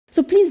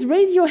So please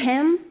raise your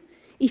hand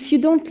if you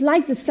don't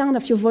like the sound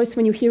of your voice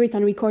when you hear it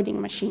on a recording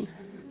machine.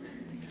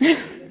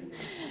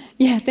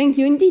 Yeah, thank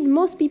you. Indeed,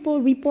 most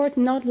people report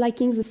not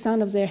liking the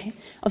sound of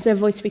their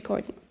voice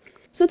recording.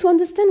 So to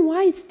understand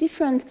why it's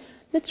different,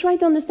 let's try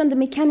to understand the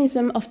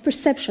mechanism of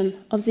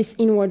perception of this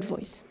inward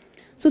voice.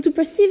 So to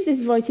perceive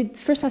this voice, it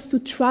first has to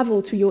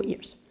travel to your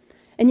ears.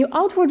 And your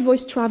outward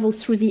voice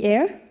travels through the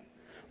air,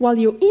 while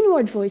your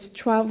inward voice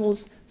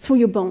travels through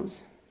your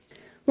bones.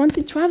 Once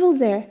it travels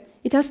there,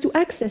 it has to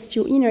access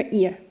your inner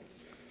ear.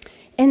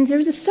 And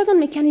there's a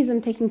second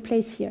mechanism taking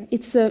place here.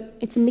 It's a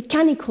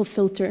mechanical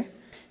filter.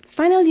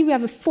 Finally, we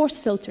have a fourth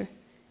filter.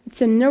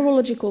 It's a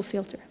neurological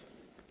filter.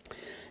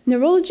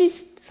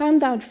 Neurologists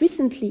found out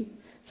recently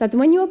that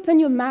when you open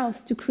your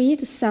mouth to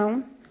create a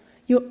sound,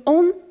 your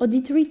own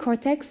auditory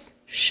cortex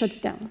shuts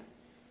down.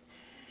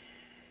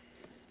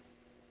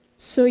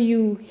 So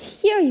you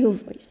hear your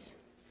voice,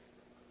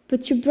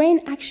 but your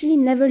brain actually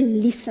never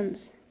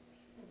listens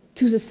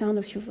to the sound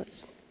of your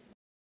voice.